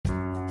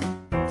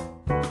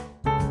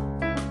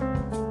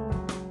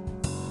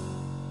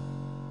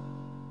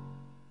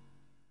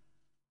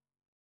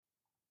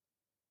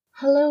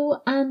Hello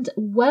and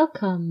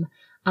welcome.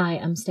 I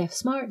am Steph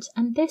Smart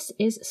and this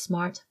is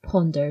Smart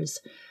Ponders,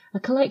 a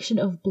collection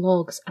of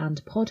blogs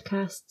and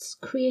podcasts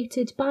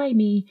created by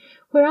me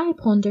where I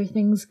ponder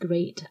things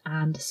great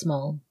and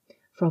small,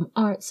 from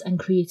arts and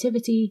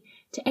creativity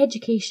to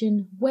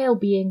education,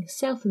 well-being,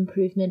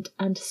 self-improvement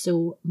and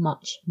so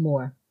much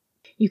more.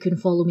 You can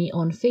follow me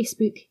on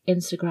Facebook,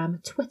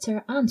 Instagram,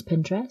 Twitter and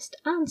Pinterest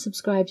and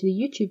subscribe to the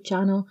YouTube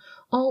channel,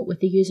 all with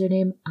the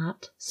username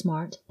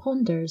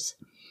 @SmartPonders.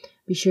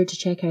 Be sure to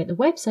check out the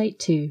website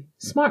too,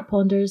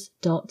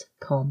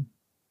 smartponders.com.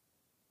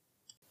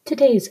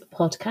 Today's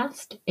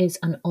podcast is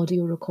an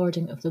audio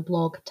recording of the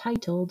blog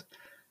titled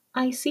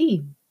I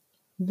See,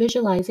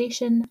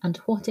 Visualization and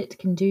What It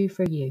Can Do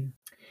for You.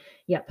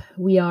 Yep,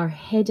 we are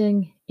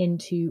heading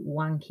into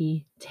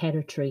wanky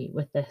territory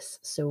with this,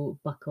 so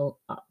buckle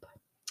up.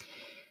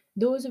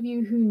 Those of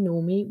you who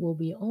know me will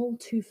be all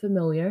too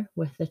familiar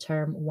with the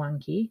term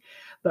wanky,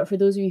 but for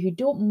those of you who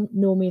don't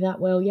know me that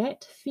well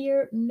yet,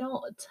 fear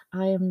not,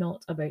 I am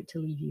not about to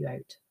leave you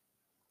out.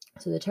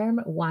 So the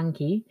term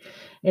wanky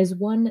is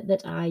one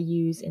that I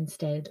use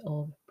instead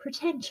of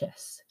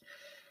pretentious.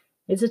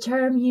 It's a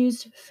term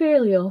used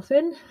fairly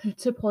often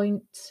to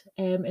point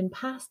in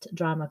past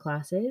drama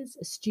classes,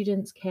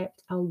 students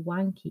kept a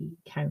wanky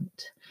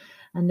count,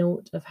 a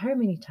note of how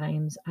many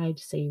times I'd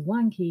say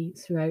wanky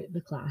throughout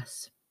the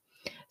class.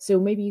 So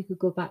maybe you could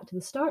go back to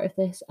the start of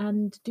this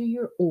and do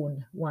your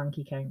own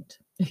wanky count.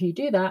 If you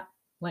do that,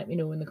 let me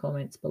know in the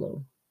comments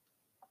below.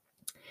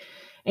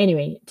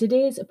 Anyway,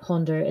 today's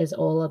ponder is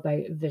all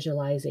about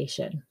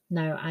visualization.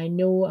 Now, I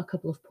know a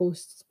couple of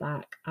posts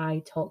back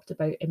I talked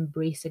about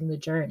embracing the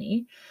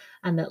journey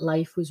and that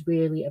life was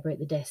really about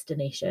the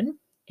destination.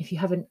 If you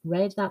haven't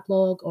read that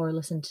blog or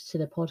listened to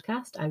the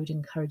podcast, I would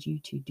encourage you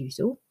to do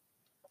so.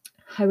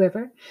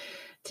 However,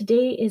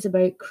 today is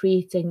about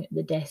creating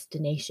the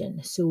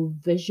destination, so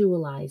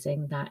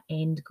visualizing that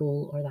end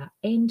goal or that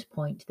end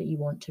point that you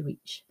want to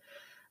reach.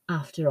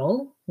 After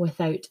all,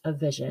 without a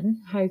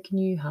vision, how can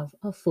you have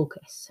a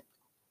focus?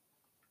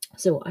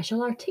 So I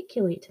shall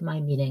articulate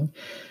my meaning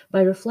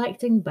by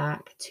reflecting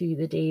back to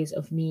the days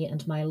of me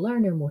and my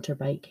learner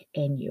motorbike,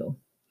 Enyo.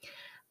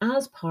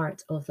 As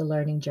part of the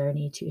learning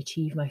journey to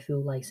achieve my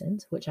full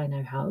license, which I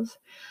now have,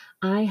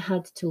 I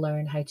had to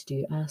learn how to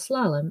do a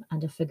slalom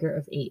and a figure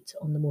of 8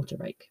 on the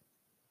motorbike.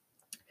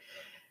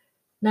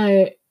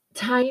 Now,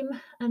 time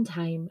and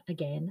time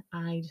again,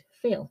 I'd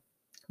fail,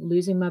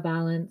 losing my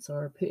balance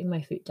or putting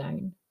my foot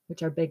down,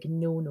 which are big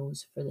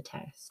no-nos for the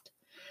test.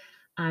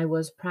 I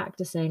was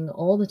practicing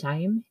all the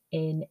time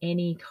in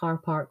any car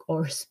park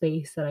or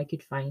space that I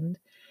could find,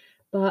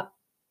 but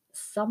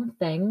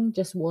something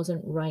just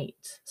wasn't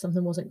right.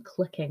 Something wasn't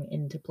clicking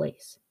into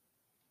place.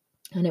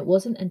 And it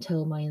wasn't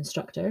until my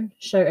instructor,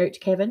 shout out to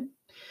Kevin,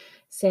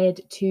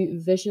 said to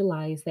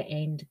visualize the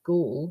end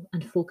goal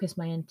and focus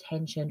my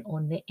intention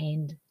on the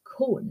end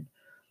cone,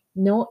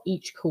 not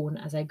each cone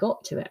as I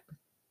got to it.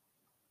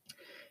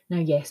 Now,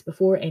 yes,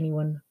 before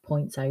anyone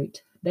points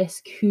out,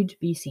 this could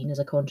be seen as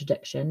a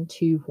contradiction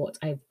to what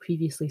I've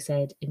previously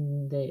said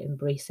in the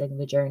Embracing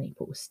the Journey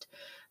post.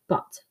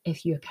 But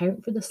if you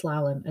account for the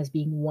slalom as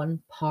being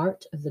one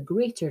part of the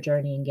greater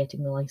journey in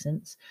getting the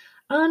license,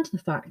 and the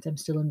fact I'm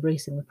still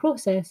embracing the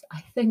process, I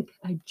think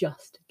I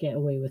just get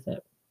away with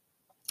it.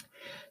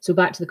 So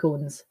back to the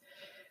cones.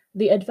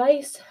 The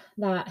advice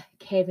that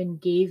Kevin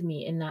gave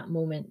me in that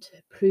moment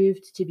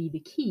proved to be the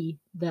key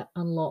that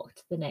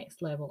unlocked the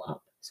next level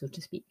up, so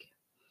to speak.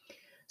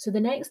 So the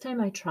next time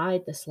I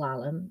tried the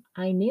slalom,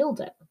 I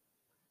nailed it.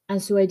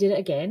 And so I did it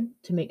again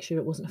to make sure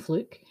it wasn't a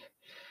fluke.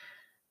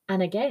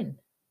 And again,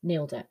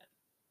 nailed it.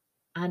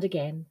 And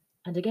again,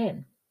 and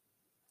again.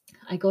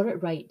 I got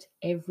it right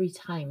every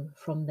time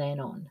from then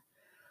on.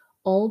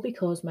 All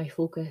because my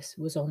focus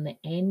was on the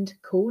end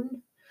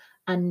cone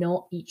and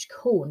not each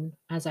cone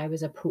as I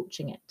was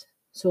approaching it.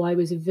 So I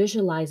was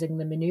visualizing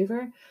the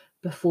maneuver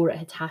before it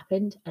had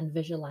happened and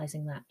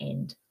visualizing that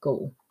end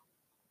goal.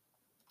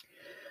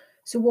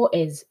 So what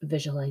is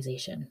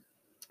visualization?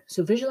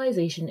 So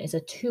visualization is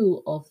a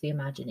tool of the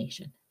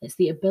imagination. It's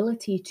the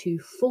ability to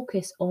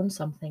focus on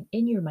something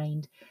in your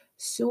mind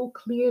so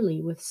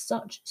clearly with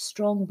such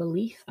strong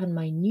belief and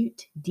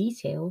minute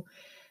detail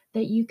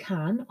that you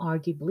can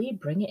arguably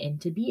bring it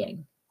into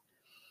being.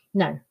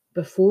 Now,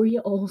 before you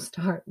all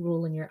start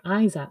rolling your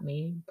eyes at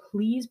me,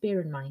 please bear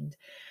in mind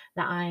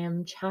that I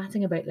am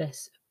chatting about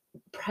this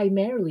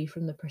primarily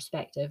from the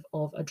perspective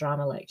of a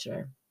drama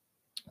lecturer,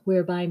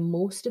 whereby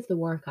most of the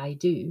work I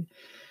do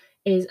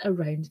is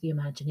around the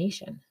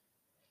imagination.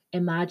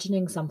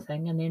 Imagining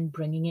something and then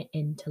bringing it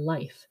into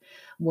life,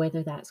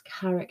 whether that's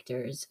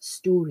characters,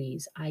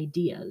 stories,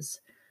 ideas.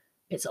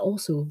 It's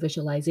also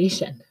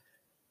visualization.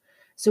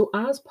 So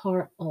as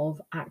part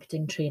of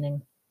acting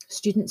training,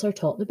 students are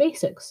taught the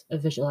basics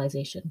of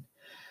visualization.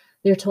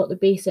 They're taught the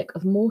basic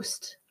of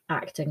most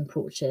acting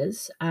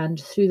approaches, and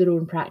through their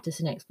own practice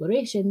and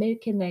exploration, they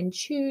can then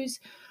choose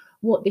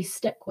what they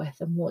stick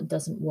with and what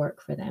doesn't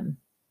work for them.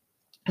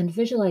 And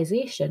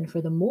visualization,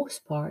 for the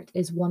most part,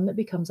 is one that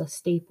becomes a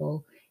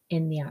staple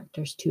in the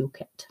actor's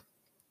toolkit.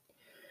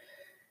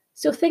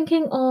 So,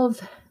 thinking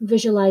of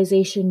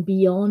visualization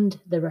beyond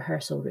the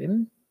rehearsal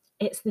room,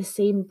 it's the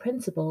same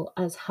principle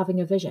as having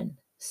a vision,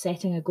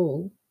 setting a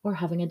goal, or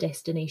having a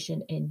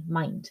destination in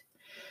mind.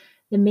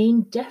 The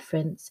main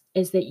difference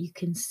is that you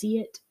can see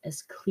it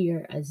as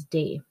clear as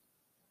day.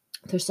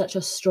 There's such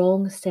a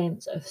strong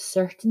sense of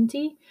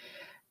certainty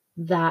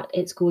that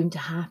it's going to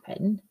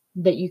happen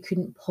that you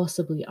couldn't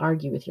possibly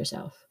argue with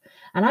yourself.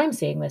 And I'm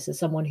saying this as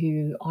someone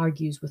who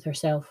argues with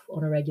herself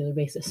on a regular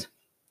basis.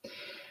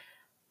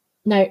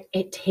 Now,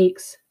 it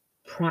takes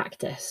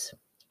practice,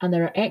 and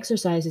there are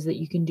exercises that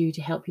you can do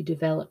to help you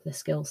develop the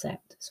skill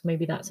set. So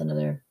maybe that's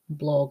another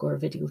blog or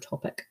video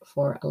topic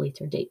for a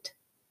later date.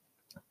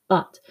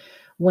 But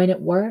when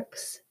it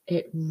works,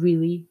 it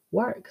really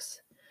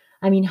works.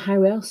 I mean,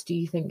 how else do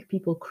you think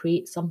people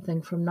create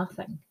something from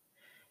nothing?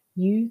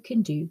 You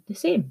can do the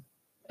same.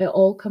 It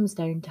all comes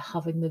down to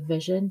having the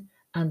vision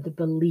and the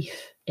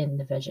belief in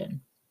the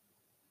vision.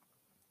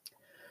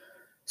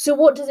 So,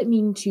 what does it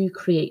mean to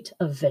create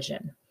a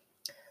vision?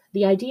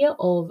 The idea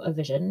of a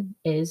vision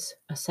is,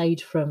 aside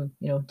from,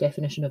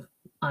 definition of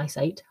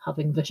eyesight,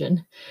 having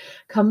vision,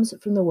 comes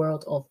from the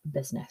world of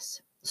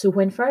business. So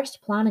when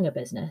first planning a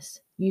business,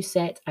 you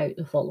set out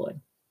the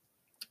following.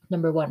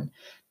 Number one,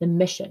 the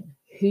mission,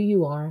 who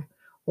you are,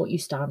 what you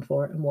stand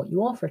for, and what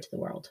you offer to the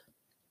world.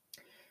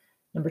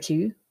 Number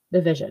two,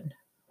 the vision.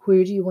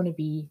 Where do you want to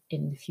be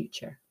in the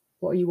future?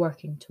 What are you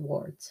working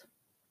towards?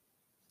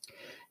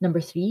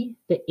 Number three,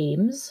 the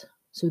aims.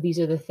 So these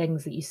are the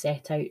things that you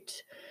set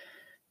out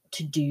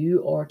to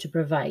do or to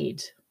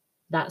provide.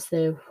 That's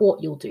the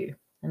what you'll do,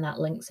 and that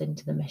links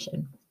into the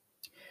mission.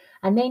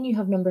 And then you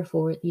have number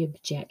four, the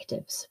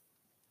objectives.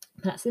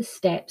 That's the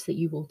steps that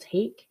you will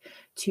take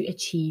to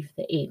achieve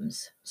the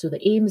aims. So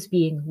the aims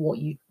being what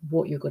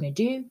you're going to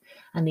do,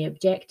 and the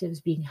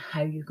objectives being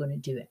how you're going to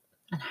do it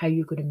and how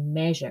you're going to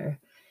measure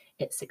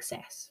its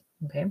success.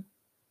 Okay.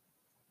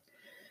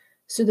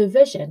 So the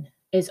vision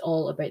is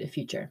all about the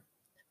future,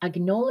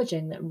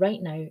 acknowledging that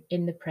right now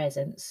in the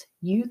presence,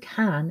 you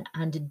can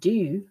and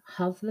do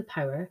have the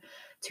power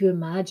to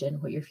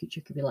imagine what your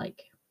future could be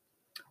like,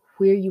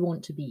 where you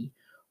want to be,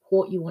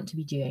 what you want to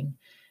be doing,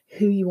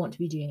 who you want to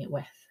be doing it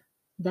with.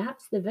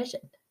 That's the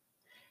vision.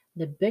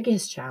 The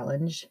biggest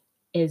challenge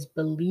is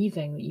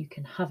believing that you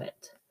can have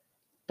it.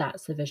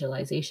 That's the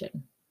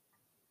visualization.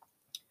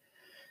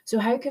 So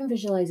how can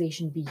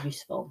visualization be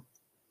useful?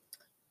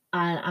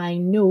 And I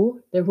know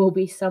there will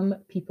be some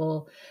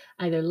people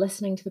either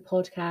listening to the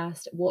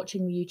podcast,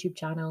 watching the YouTube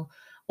channel,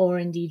 or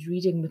indeed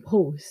reading the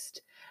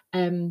post,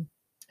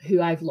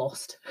 who I've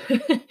lost,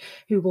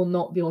 who will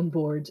not be on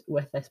board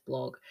with this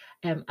blog.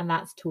 And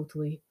that's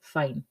totally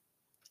fine.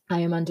 I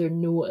am under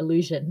no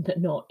illusion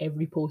that not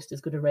every post is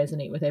going to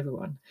resonate with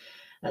everyone.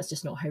 That's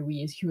just not how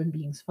we as human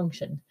beings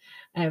function.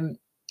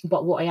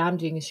 But what I am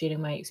doing is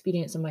sharing my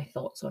experience and my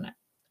thoughts on it.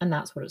 And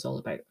that's what it's all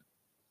about.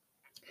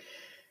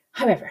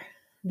 However,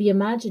 the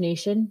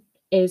imagination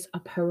is a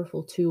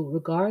powerful tool,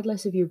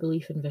 regardless of your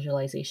belief in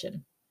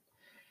visualization.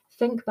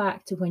 Think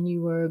back to when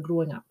you were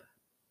growing up.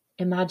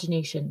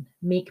 Imagination,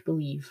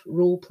 make-believe,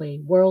 role-play,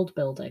 world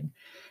building,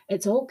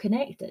 it's all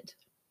connected.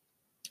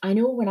 I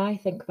know when I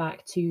think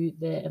back to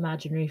the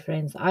imaginary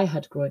friends that I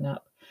had growing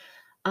up,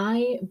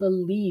 I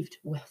believed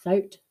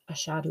without a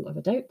shadow of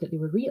a doubt that they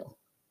were real.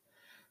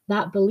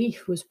 That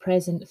belief was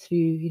present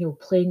through,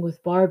 playing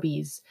with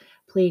Barbies,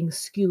 playing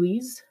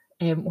schoolies,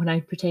 when I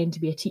pretend to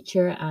be a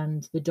teacher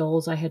and the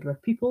dolls I had were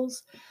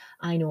pupils.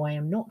 I know I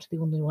am not the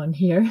only one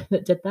here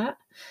that did that.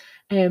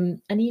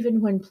 And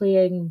even when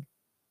playing,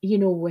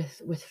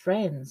 with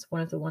friends,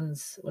 one of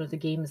the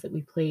games that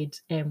we played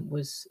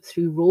was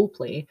through role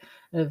play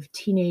of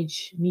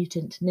Teenage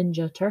Mutant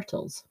Ninja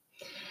Turtles.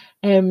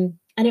 And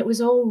it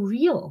was all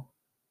real,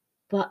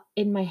 but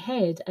in my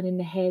head and in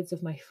the heads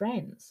of my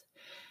friends.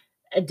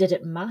 Did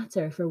it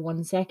matter for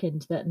 1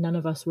 second that none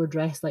of us were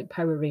dressed like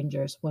Power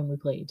Rangers when we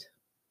played?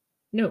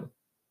 No.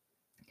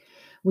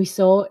 We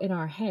saw in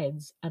our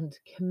heads and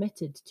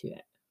committed to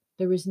it.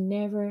 There was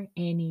never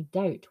any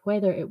doubt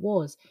whether it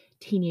was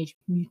Teenage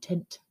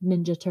Mutant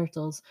Ninja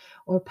Turtles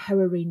or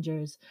Power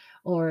Rangers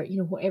or,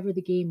 whatever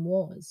the game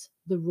was.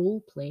 The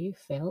role play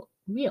felt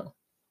real.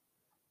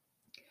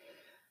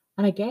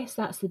 And I guess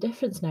that's the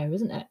difference now,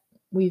 isn't it?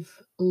 We've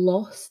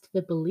lost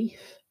the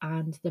belief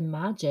and the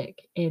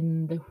magic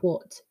in the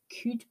what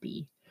could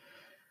be,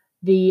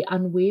 the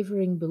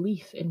unwavering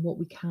belief in what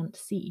we can't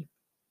see.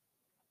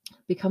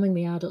 Becoming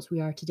the adults we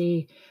are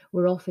today,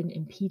 we're often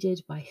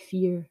impeded by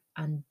fear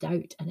and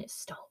doubt, and it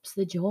stops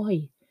the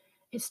joy.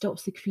 It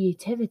stops the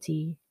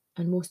creativity,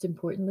 and most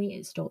importantly,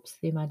 it stops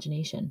the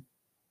imagination.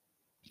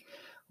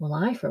 Well,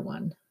 I, for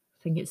one,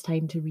 think it's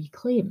time to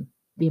reclaim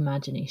the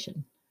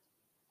imagination.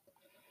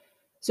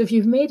 So if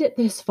you've made it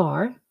this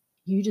far,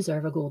 you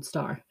deserve a gold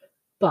star.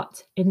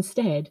 But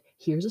instead,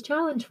 here's a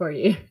challenge for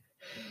you.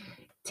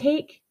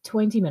 Take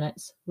 20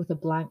 minutes with a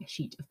blank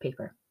sheet of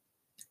paper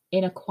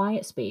in a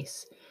quiet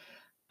space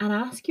and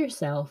ask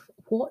yourself,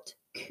 what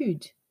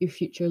could your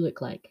future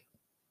look like?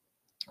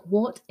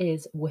 What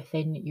is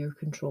within your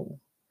control?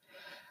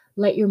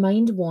 Let your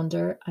mind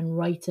wander and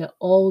write it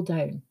all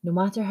down, no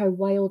matter how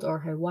wild or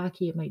how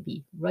wacky it might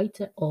be.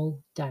 Write it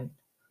all down.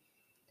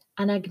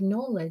 And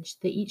acknowledge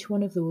that each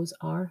one of those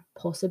are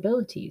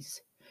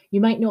possibilities.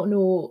 You might not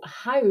know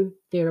how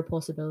they're a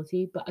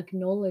possibility, but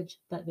acknowledge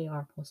that they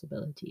are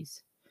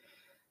possibilities.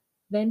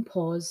 Then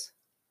pause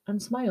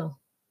and smile,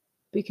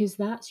 because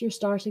that's your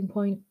starting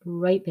point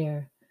right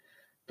there.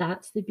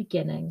 That's the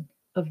beginning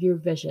of your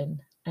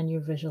vision and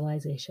your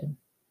visualization.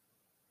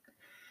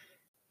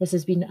 This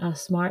has been a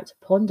Smart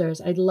Ponders.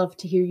 I'd love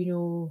to hear,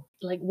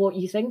 like what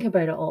you think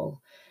about it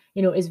all.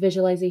 Is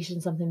visualization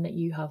something that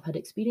you have had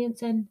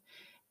experience in?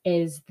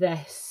 Is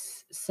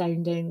this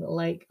sounding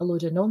like a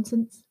load of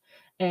nonsense?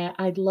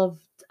 I'd love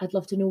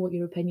to know what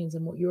your opinions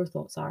and what your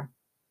thoughts are.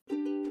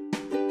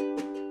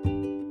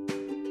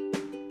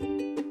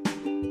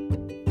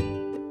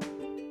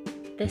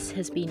 This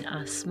has been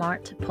a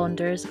Smart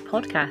Ponders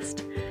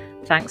podcast.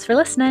 Thanks for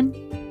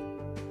listening.